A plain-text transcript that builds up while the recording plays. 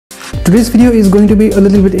Today's video is going to be a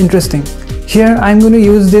little bit interesting. Here I'm going to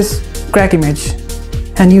use this crack image,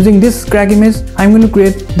 and using this crack image I'm going to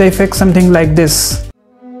create the effect something like this.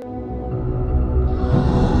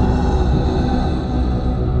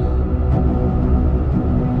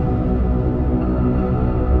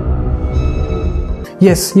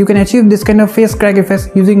 Yes, you can achieve this kind of face crack effects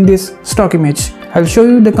using this stock image. I'll show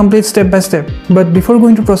you the complete step by step. But before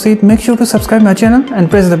going to proceed, make sure to subscribe my channel and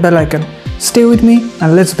press the bell icon. Stay with me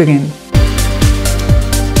and let's begin.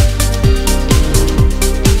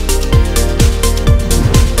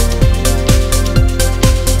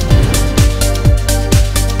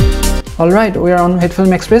 Alright, we are on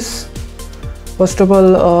Hitfilm Express. First of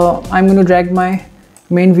all, I'm going to drag my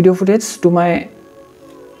main video footage to my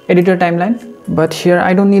editor timeline. But here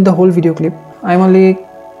I don't need the whole video clip. I'm only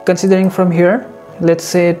considering from here, let's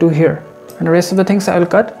say to here, and the rest of the things I will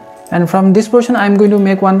cut. And from this portion I'm going to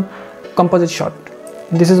make one composite shot.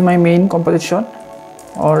 This is my main composite shot,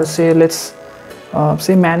 or say let's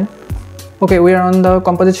say man. Okay, we are on the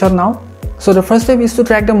composite shot now. So the first step is to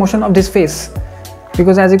track the motion of this face,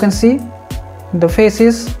 because as you can see the face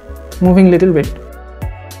is moving little bit.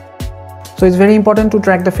 So it's very important to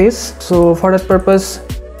track the face. So for that purpose,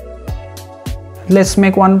 let's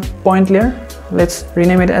make one point layer. Let's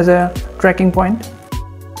rename it as a tracking point.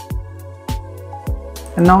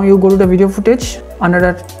 And now you go to the video footage. Under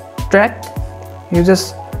that track, you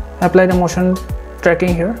just apply the motion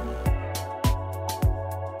tracking here.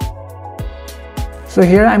 So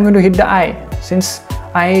here I'm going to hit the eye, since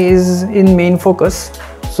eye is in main focus.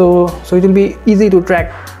 So it will be easy to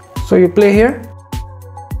track. So you play here,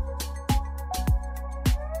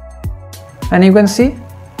 and you can see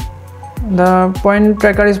the point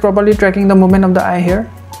tracker is properly tracking the movement of the eye here.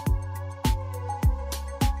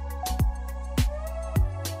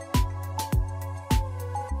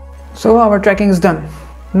 So our tracking is done.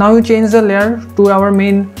 Now you change the layer to our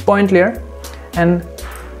main point layer and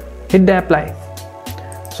hit the apply.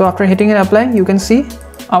 So after hitting it apply, you can see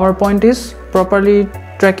our point is properly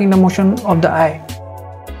tracking the motion of the eye.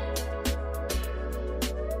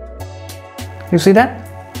 You see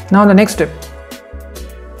that? Now the next step.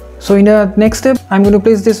 So in the next step, I'm going to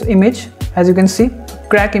place this image, as you can see,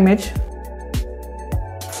 crack image.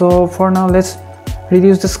 So for now, let's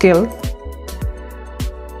reduce the scale.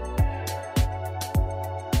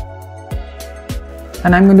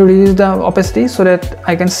 And I'm going to reduce the opacity so that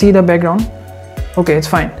I can see the background. Okay, it's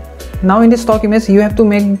fine. Now in this stock image, you have to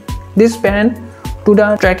make this parent to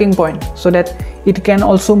the tracking point so that it can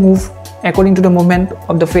also move according to the movement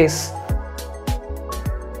of the face.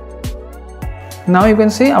 Now you can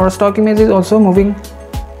see our stock image is also moving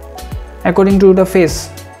according to the face.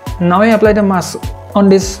 Now I apply the mask on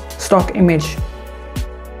this stock image.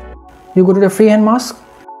 You go to the freehand mask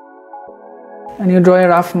and you draw a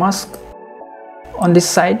rough mask on this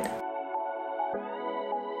side.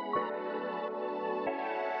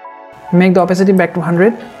 Make the opacity back to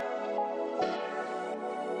 100.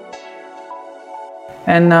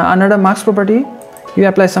 And under the mask property, you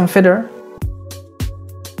apply some feather.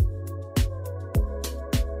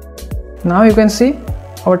 Now you can see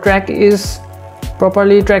our track is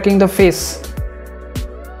properly tracking the face,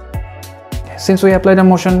 since we applied a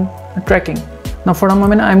motion tracking. Now for a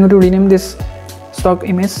moment I'm going to rename this stock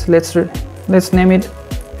image. Let's name it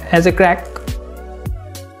as a crack.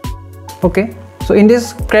 Okay, so in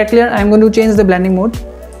this crack layer I'm going to change the blending mode.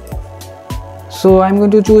 So I'm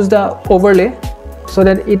going to choose the overlay so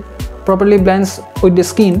that it properly blends with the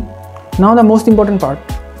skin. Now the most important part.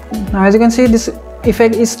 Now as you can see, this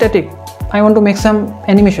effect is static. I want to make some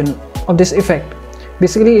animation of this effect.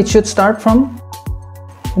 Basically it should start from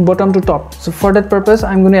bottom to top. So for that purpose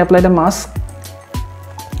I'm going to apply the mask.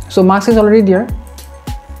 So mask is already there,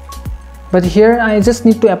 but here I just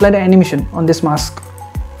need to apply the animation on this mask.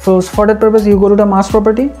 So for that purpose you go to the mask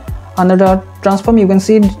property. Under the transform you can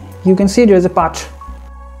see there is a path.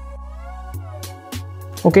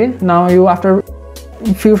 Okay, now you, after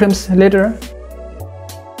a few frames later,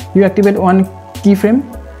 you activate one keyframe,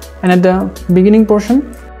 and at the beginning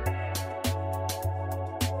portion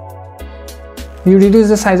you reduce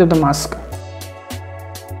the size of the mask.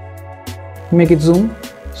 Make it zoom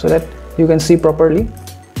so that you can see properly.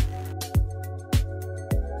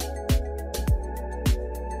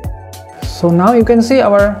 So now you can see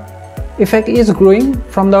our effect is growing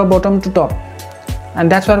from the bottom to top,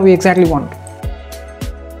 and that's what we exactly want.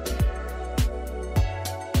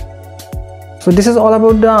 So this is all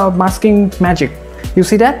about the masking magic. You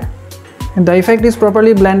see that? And the effect is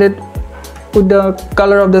properly blended with the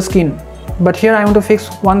color of the skin. But here I want to fix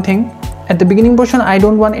one thing. At the beginning portion I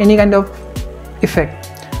don't want any kind of effect.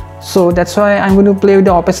 So that's why I'm going to play with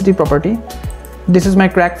the opacity property. This is my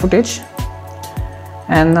crack footage,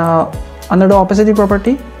 and under the opacity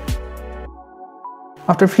property,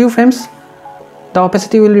 after few frames the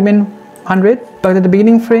opacity will remain 100, but at the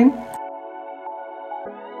beginning frame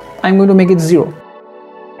I'm going to make it 0,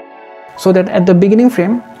 so that at the beginning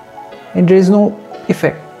frame there is no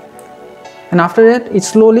effect, and after that it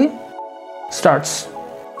slowly starts.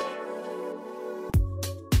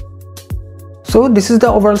 So this is the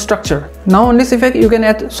overall structure. Now on this effect you can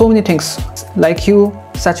add so many things like hue,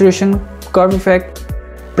 saturation, curve effect,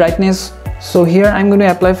 brightness. So here I'm going to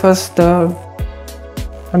apply first the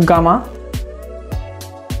gamma,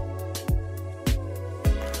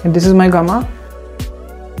 and this is my gamma,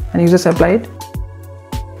 and you just apply it,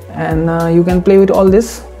 and you can play with all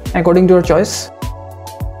this according to your choice.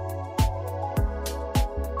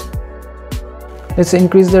 Let's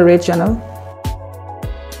increase the red channel.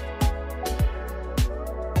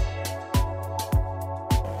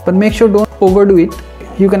 But make sure don't overdo it.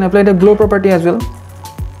 You can apply the glow property as well.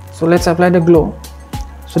 So let's apply the glow.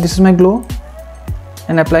 So this is my glow,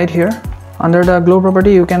 and apply it here. Under the glow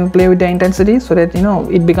property you can play with the intensity so that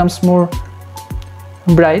it becomes more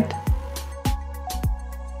bright.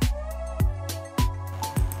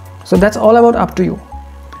 So that's all about up to you.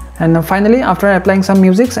 And finally, after applying some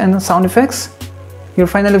musics and sound effects, your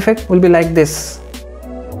final effect will be like this.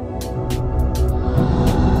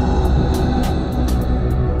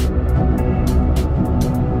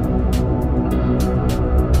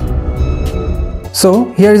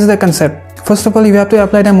 So here is the concept. First of all, you have to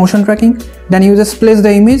apply the motion tracking, then you just place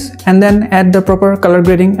the image and then add the proper color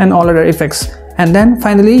grading and all other effects, and then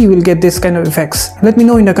finally you will get this kind of effects. Let me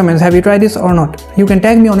know in the comments, have you tried this or not? You can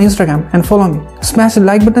tag me on Instagram and follow me. Smash the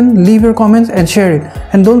like button, leave your comments and share it,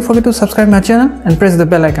 and don't forget to subscribe my channel and press the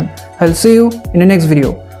bell icon. I'll see you in the next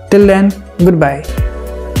video. Till then, goodbye.